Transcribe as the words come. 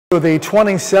The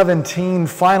 2017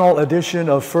 final edition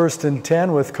of 1st and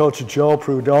 10 with Coach Joe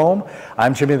Prud'homme.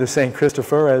 I'm Jimmy the St.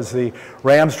 Christopher as the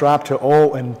Rams drop to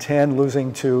 0-10,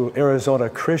 losing to Arizona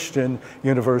Christian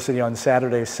University on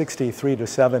Saturday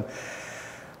 63-7.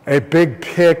 A big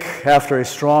pick after a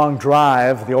strong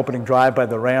drive, the opening drive by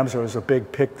the Rams. There was a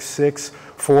big pick six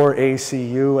for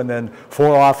ACU, and then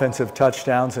 4 offensive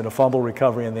touchdowns and a fumble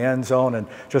recovery in the end zone. And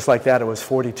just like that, it was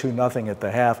 42-0 at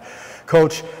the half.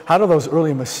 Coach, how do those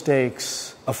early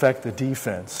mistakes affect the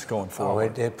defense going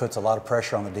forward? It puts a lot of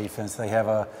pressure on the defense. They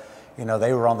have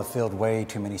they were on the field way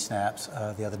too many snaps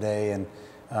the other day, and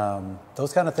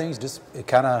those kind of things it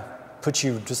kind of puts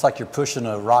you just like you're pushing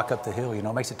a rock up the hill. It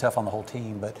makes it tough on the whole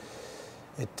team, but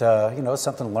it's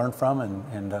something to learn from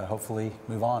and hopefully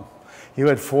move on. You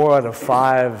had 4 out of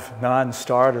 5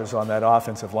 non-starters on that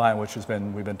offensive line, which we've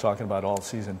been talking about all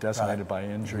season, decimated by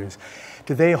injuries. Mm-hmm.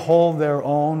 Did they hold their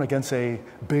own against a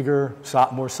bigger,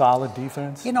 more solid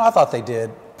defense? I thought they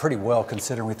did pretty well,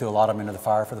 considering we threw a lot of them into the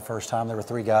fire for the first time. There were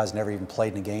 3 guys never even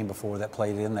played in a game before that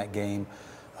played in that game.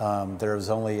 There was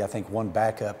only, I think, 1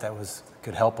 backup that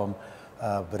could help them.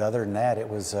 But other than that, it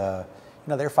was,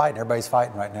 they're fighting. Everybody's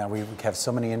fighting right now. We have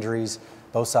so many injuries,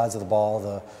 both sides of the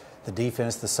ball. The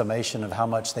defense, the summation of how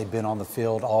much they've been on the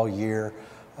field all year,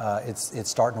 it's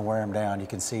starting to wear them down. You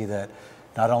can see that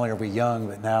not only are we young,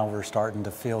 but now we're starting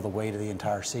to feel the weight of the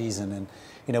entire season. And,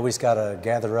 we just got to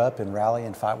gather up and rally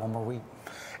and fight one more week.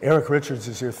 Eric Richards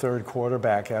is your 3rd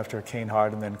quarterback after Kane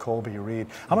Hart and then Colby Reed.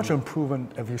 How much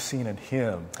improvement have you seen in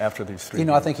him after these 3 games?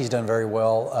 I think he's done very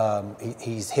well.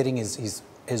 He's hitting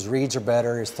his reads are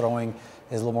better. His throwing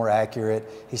is a little more accurate.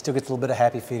 He still gets a little bit of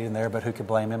happy feet in there, but who could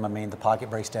blame him? I mean, the pocket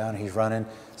breaks down. He's running,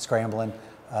 scrambling.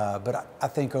 But I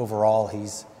think overall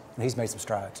he's made some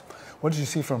strides. What did you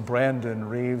see from Brandon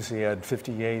Reeves? He had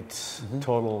 58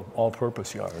 total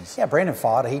all-purpose yards. Yeah, Brandon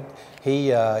fought. He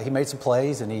made some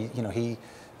plays, and he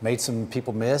made some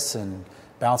people miss and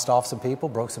bounced off some people,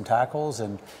 broke some tackles,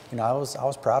 and I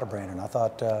was proud of Brandon. I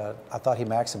thought he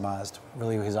maximized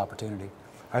really his opportunity.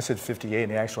 I said 58,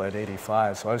 and he actually had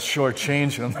 85, so I was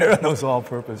shortchanging him there on those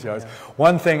all-purpose yards. Yeah.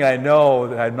 One thing I know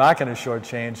that I'm not going to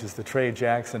shortchange is the Trey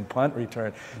Jackson punt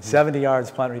return. 70 yards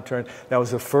punt return. That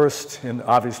was the first in,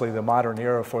 obviously, the modern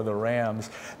era for the Rams.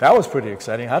 That was pretty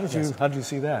exciting. How did you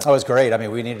see that? That was great. I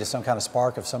mean, we needed some kind of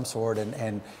spark of some sort,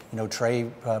 and Trey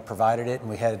provided it, and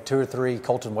we had 2 or 3.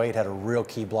 Colton Wade had a real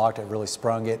key block that really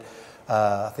sprung it.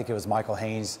 I think it was Michael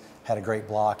Haynes had a great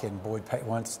block, and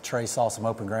once Trey saw some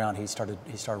open ground, he started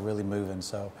really moving.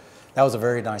 So that was a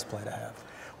very nice play to have.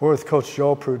 We're with Coach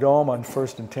Joe Prud'homme on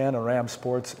 1st and 10 on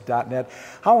ramsports.net.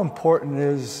 How important it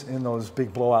is in those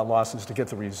big blowout losses to get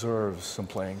the reserves some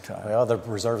playing time? Well, the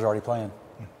reserves are already playing.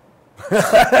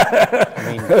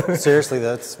 I mean, seriously,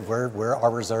 that's where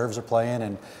our reserves are playing,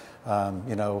 and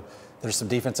there's some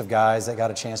defensive guys that got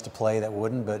a chance to play that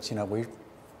wouldn't, but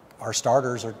our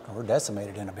starters are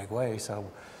decimated in a big way. So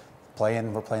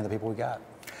we're playing the people we got.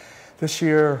 This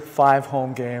year, 5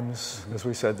 home games. As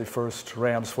we said, the first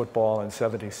Rams football in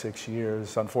 76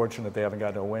 years. Unfortunate they haven't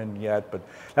gotten a win yet, but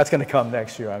that's going to come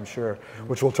next year, I'm sure,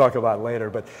 which we'll talk about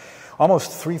later. But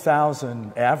almost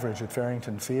 3,000 average at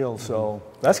Farrington Field, so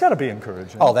that's got to be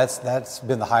encouraging. Oh, that's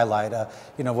been the highlight.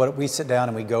 What we sit down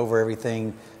and we go over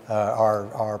everything,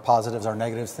 our positives, our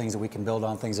negatives, things that we can build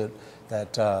on, things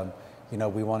that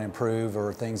we want to improve,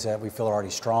 or things that we feel are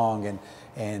already strong,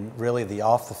 and really the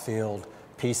off the field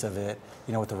piece of it,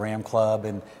 with the Ram Club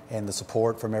and the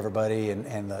support from everybody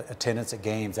and the attendance at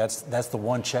games. That's the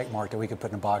one check mark that we could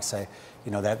put in a box, say,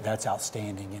 that's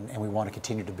outstanding, and we want to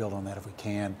continue to build on that if we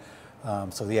can.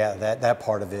 So yeah, that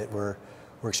part of it, we're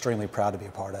extremely proud to be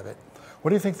a part of it. What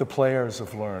do you think the players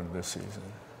have learned this season?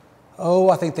 Oh,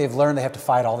 I think they've learned they have to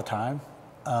fight all the time.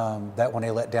 That when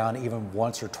they let down even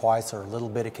once or twice or a little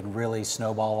bit, it can really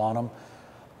snowball on them.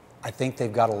 I think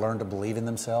they've got to learn to believe in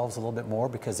themselves a little bit more,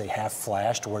 because they have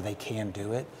flashed where they can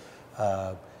do it.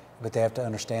 But they have to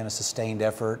understand a sustained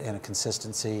effort and a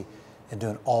consistency and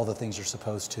doing all the things you're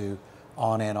supposed to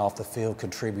on and off the field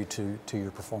contribute to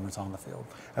your performance on the field.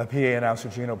 PA announcer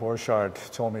Gino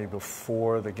Borchardt told me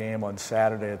before the game on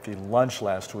Saturday at the lunch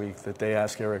last week that they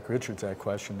asked Eric Richards that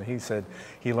question, and he said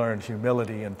he learned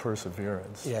humility and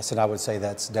perseverance. Yes, and I would say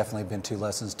that's definitely been 2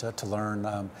 lessons to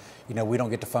learn. We don't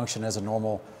get to function as a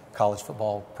normal college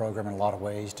football program in a lot of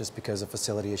ways, just because of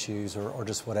facility issues or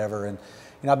just whatever. And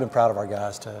I've been proud of our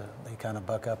guys they kind of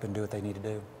buck up and do what they need to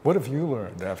do. What have you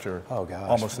learned after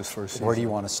almost this first season? Where do you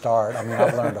want to start? I mean,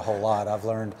 I've learned a whole lot. I've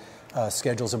learned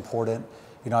schedule's important.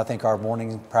 I think our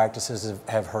morning practices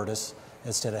have hurt us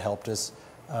instead of helped us,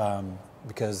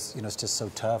 because it's just so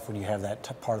tough when you have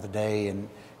that part of the day and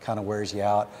kind of wears you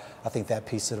out. I think that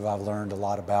piece of it I've learned a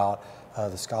lot about,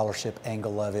 the scholarship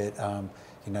angle of it,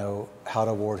 you know, how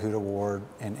to award, who to award,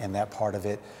 and that part of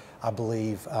it. I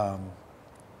believe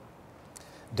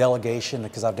delegation,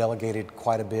 because I've delegated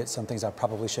quite a bit. Some things I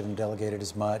probably shouldn't have delegated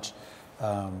as much.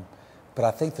 But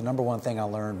I think the number one thing I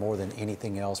learned more than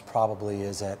anything else probably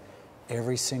is that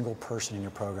every single person in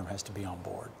your program has to be on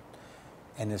board.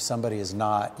 And if somebody is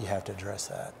not, you have to address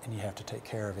that and you have to take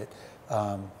care of it.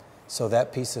 So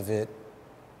that piece of it,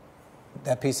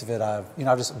 I've, you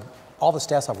know, all the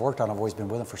staffs I've worked on, I've always been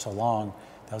with them for so long,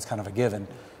 that was kind of a given.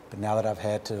 But now that I've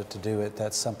had to do it,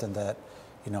 that's something that,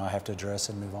 you know, I have to address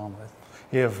and move on with.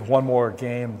 You have one more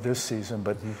game this season,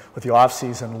 but with the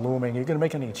off-season looming, are you going to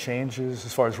make any changes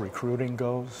as far as recruiting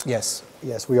goes? Yes,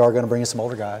 we are going to bring in some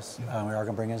older guys. We are going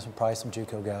to bring in probably some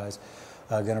JUCO guys.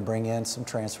 Going to bring in some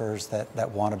transfers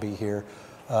that want to be here.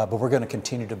 But we're going to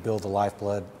continue to build the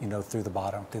lifeblood, you know, through the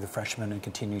bottom, through the freshmen, and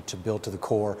continue to build to the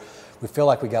core. We feel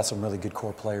like we got some really good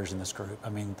core players in this group. I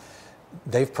mean,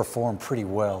 they've performed pretty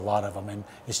well, a lot of them, and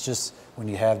it's just when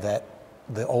you have that,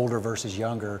 the older versus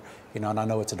younger, you know, and I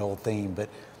know it's an old theme, but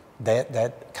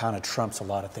that kind of trumps a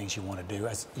lot of things you want to do,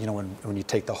 as you know, when you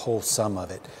take the whole sum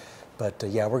of it. But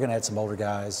yeah, we're going to add some older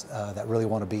guys that really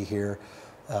want to be here,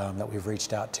 that we've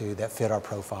reached out to, that fit our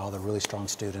profile. They're really strong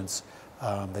students.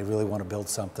 They really want to build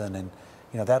something, and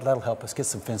you know that'll help us get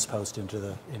some fence posts into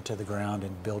the ground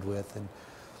and build with. And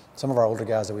some of our older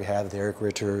guys that we have, the Eric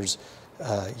Richards,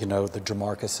 you know, the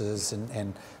Dramarcuses,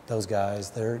 and those guys,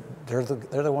 they're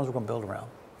the ones we're going to build around,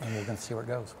 and we're going to see where it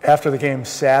goes. After the game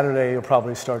Saturday, you'll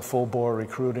probably start full bore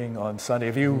recruiting on Sunday.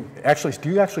 Have you do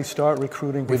you actually start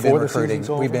recruiting before the season's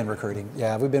over? We've been recruiting.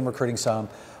 Yeah, we've been recruiting some.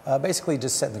 Basically,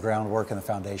 just setting the groundwork and the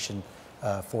foundation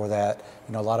for that.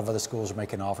 You know, a lot of other schools are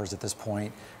making offers at this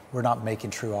point. We're not making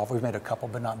true offers. We've made a couple,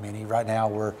 but not many. Right now,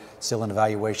 we're still in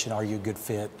evaluation. Are you a good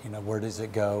fit? You know, where does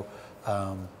it go?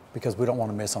 Because we don't want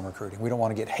to miss on recruiting. We don't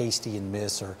want to get hasty and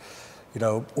miss, or, you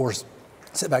know, or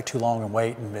sit back too long and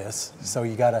wait and miss. So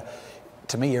you got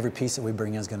to me, every piece that we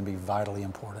bring in is going to be vitally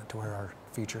important to where our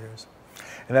future is.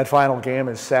 And that final game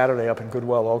is Saturday up in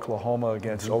Goodwell, Oklahoma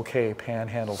against OK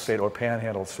Panhandle State, or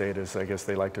Panhandle State as I guess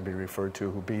they like to be referred to,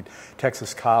 who beat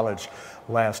Texas College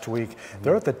last week.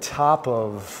 They're at the top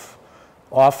of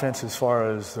offense as far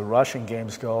as the rushing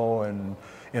games go, and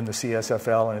in the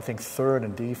CSFL, and I think third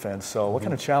in defense. So what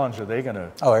kind of challenge are they going to?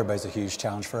 Oh, everybody's a huge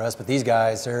challenge for us. But these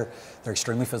guys, they're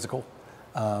extremely physical.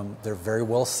 They're very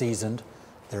well seasoned.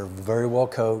 They're very well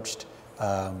coached.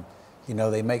 You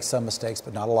know, they make some mistakes,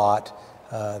 but not a lot.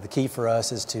 The key for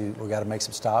us is we got to make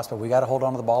some stops, but we got to hold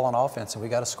on to the ball on offense, and we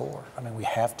got to score. I mean, we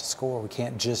have to score. We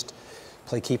can't just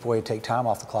play keep away, take time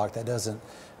off the clock. That doesn't.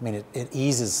 I mean, it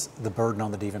eases the burden on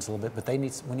the defense a little bit, but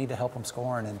we need to help them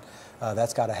scoring, and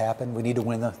that's got to happen. We need to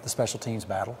win the special teams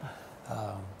battle,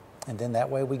 and then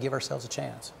that way we give ourselves a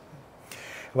chance.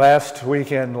 Last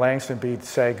weekend, Langston beat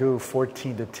Sagu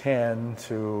 14-10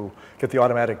 to get the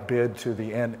automatic bid to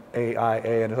the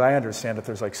NAIA. And as I understand it,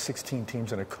 there's like 16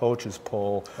 teams in a coaches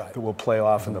poll that will play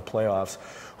off in the playoffs.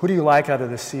 Who do you like out of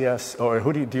the CS, or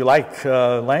who do you like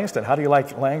Langston? How do you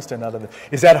like Langston out of the?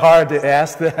 Is that hard to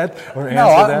ask that or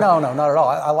answer that? No, not at all.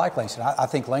 I like Langston. I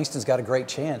think Langston's got a great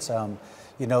chance.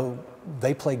 You know,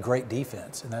 they play great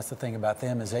defense, and that's the thing about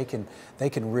them is they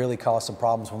can really cause some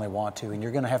problems when they want to, and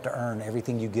you're going to have to earn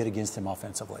everything you get against them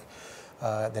offensively.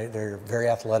 They're very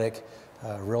athletic,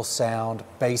 real sound,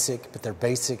 basic, but their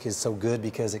basic is so good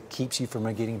because it keeps you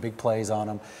from getting big plays on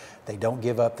them. They don't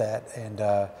give up that,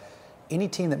 and any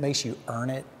team that makes you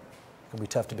earn it can be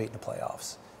tough to beat in the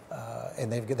playoffs.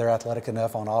 And they're athletic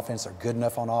enough on offense, they're good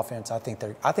enough on offense. I think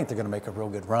they're going to make a real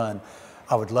good run.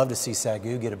 I would love to see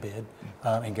Sagu get a bid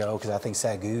and go, because I think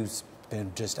Sagu's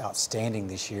been just outstanding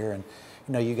this year. And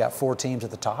you know, you got 4 teams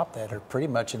at the top that are pretty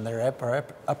much in their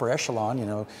upper echelon. You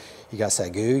know, you got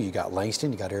Sagu, you got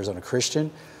Langston, you got Arizona Christian,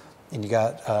 and you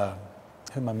got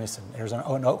who am I missing? Arizona,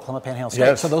 and Oklahoma Panhandle State.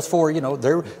 Yes. So those 4, you know,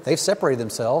 they've separated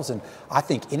themselves, and I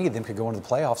think any of them could go into the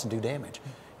playoffs and do damage.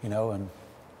 You know, and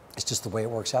it's just the way it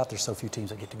works out. There's so few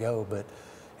teams that get to go, but.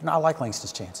 You know, I like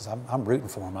Langston's chances. I'm rooting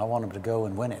for him. I want him to go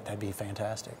and win it. That'd be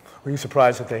fantastic. Were you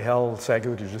surprised that they held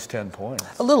Sagu to just 10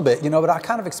 points? A little bit, you know, but I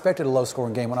kind of expected a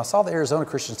low-scoring game. When I saw the Arizona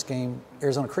Christian game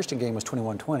was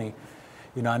 21-20.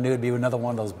 You know, I knew it'd be another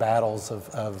one of those battles of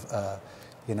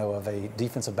a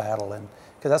defensive battle, and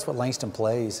because that's what Langston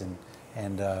plays.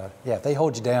 And yeah, if they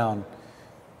hold you down,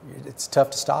 it's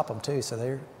tough to stop them too.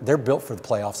 So they're built for the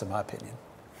playoffs, in my opinion.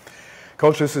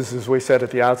 Coach, this is, as we said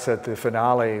at the outset, the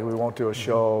finale. We won't do a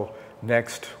show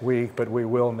next week, but we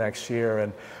will next year.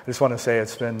 And I just want to say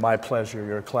it's been my pleasure.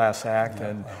 You're a class act,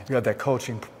 and you have that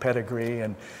coaching pedigree.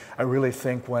 And I really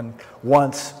think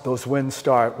once those wins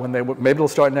start, maybe they'll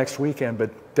start next weekend,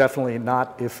 but definitely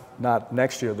not, if not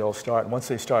next year, they'll start. Once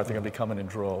they start, they're going to be coming in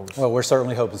droves. Well, we're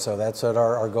certainly hoping so. That's what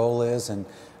our goal is. And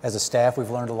as a staff, we've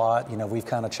learned a lot. You know, we've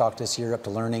kind of chalked this year up to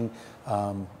learning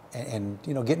and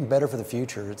you know, getting better for the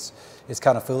future. It's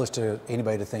kind of foolish to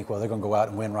anybody to think, well, they're going to go out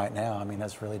and win right now. I mean,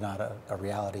 that's really not a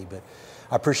reality. But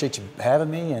I appreciate you having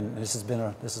me, and this has been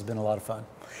a lot of fun.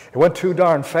 It went too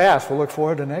darn fast. We'll look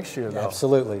forward to next year, though.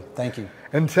 Absolutely. Thank you.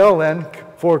 Until then,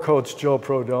 for Coach Joe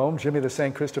Prud'homme, Jimmy the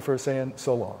St. Christopher saying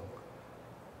so long.